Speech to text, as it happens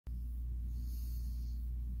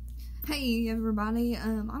Hey everybody,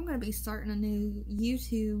 I'm going to be starting a new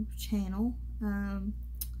YouTube channel,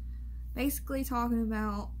 basically talking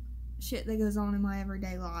about shit that goes on in my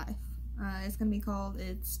everyday life. It's going to be called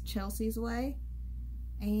It's Chelsea's Way,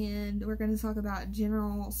 and we're going to talk about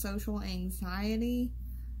general social anxiety,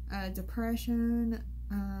 depression,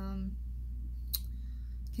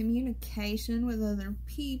 communication with other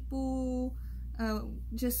people,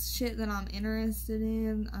 just shit that I'm interested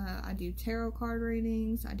in. I do tarot card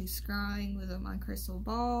readings, I do scrying with my crystal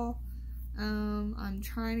ball. I'm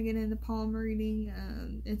trying to get into palm reading.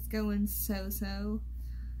 It's going so-so.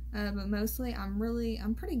 But mostly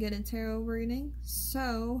I'm pretty good at tarot reading.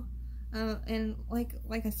 So, and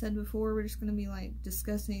like I said before, we're just going to be like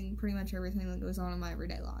discussing pretty much everything that goes on in my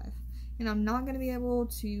everyday life. And I'm not going to be able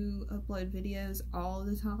to upload videos all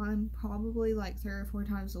the time, probably like 3 or 4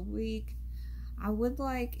 times a week. I would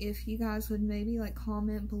like if you guys would maybe like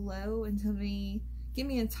comment below and give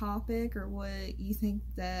me a topic or what you think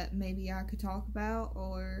that maybe I could talk about,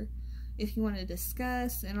 or if you want to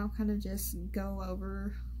discuss, and I'll kind of just go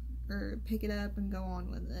over or pick it up and go on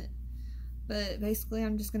with it. But basically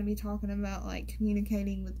I'm just going to be talking about like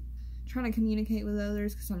trying to communicate with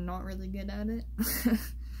others, because I'm not really good at it.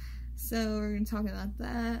 So we're going to talk about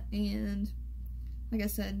that, and like I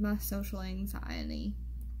said, my social anxiety.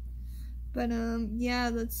 But yeah,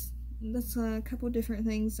 that's a couple different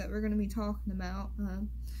things that we're going to be talking about.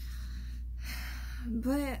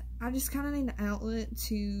 But I just kind of need an outlet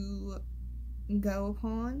to go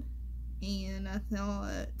upon, and I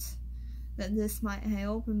thought that this might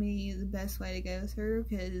help and be the best way to go through,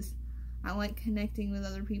 because I like connecting with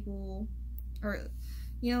other people, or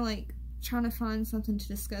like trying to find something to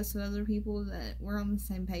discuss with other people that we're on the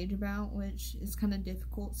same page about, which is kind of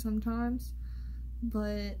difficult sometimes.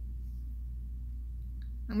 But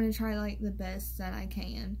I'm going to try like the best that I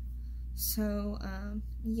can. So,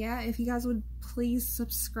 yeah, if you guys would please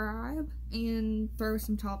subscribe and throw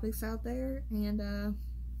some topics out there, and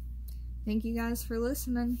thank you guys for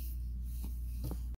listening.